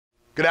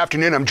Good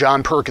afternoon, I'm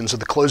John Perkins with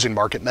the Closing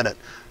Market Minute.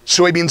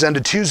 Soybeans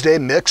ended Tuesday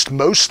mixed,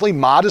 mostly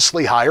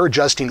modestly higher,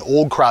 adjusting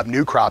old crop,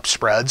 new crop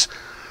spreads.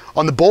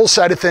 On the bull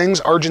side of things,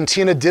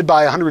 Argentina did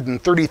buy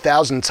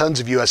 130,000 tons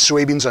of U.S.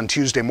 soybeans on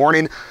Tuesday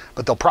morning,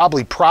 but they'll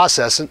probably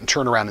process it and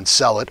turn around and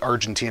sell it.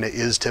 Argentina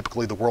is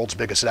typically the world's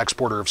biggest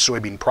exporter of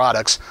soybean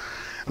products.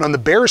 And on the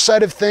bear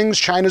side of things,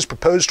 China's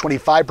proposed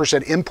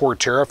 25% import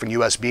tariff on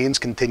U.S. beans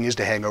continues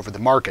to hang over the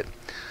market.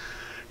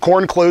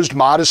 Corn closed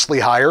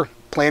modestly higher.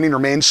 Planting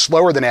remains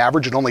slower than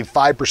average at only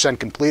 5%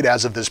 complete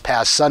as of this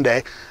past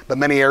Sunday, but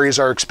many areas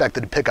are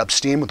expected to pick up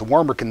steam with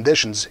warmer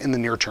conditions in the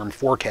near-term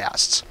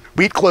forecasts.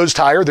 Wheat closed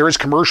higher. There is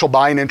commercial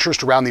buying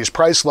interest around these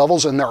price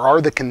levels, and there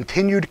are the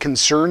continued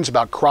concerns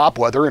about crop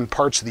weather in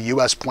parts of the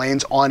U.S.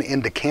 plains on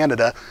into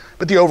Canada,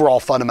 but the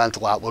overall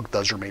fundamental outlook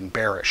does remain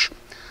bearish.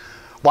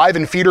 Live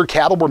and feeder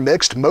cattle were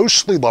mixed,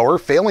 mostly lower,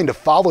 failing to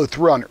follow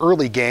through on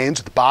early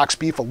gains, with box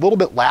beef a little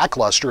bit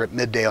lackluster at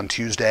midday on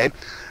Tuesday.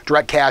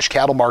 Direct cash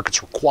cattle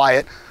markets were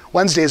quiet.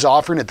 Wednesday's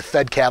offering at the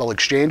Fed Cattle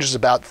Exchange is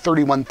about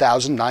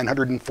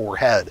 31,904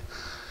 head.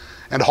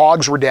 And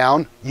hogs were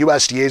down.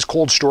 USDA's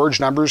cold storage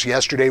numbers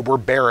yesterday were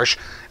bearish,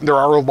 and there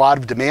are a lot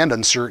of demand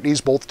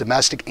uncertainties, both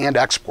domestic and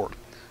export.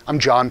 I'm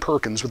John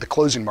Perkins with the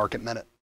Closing Market Minute.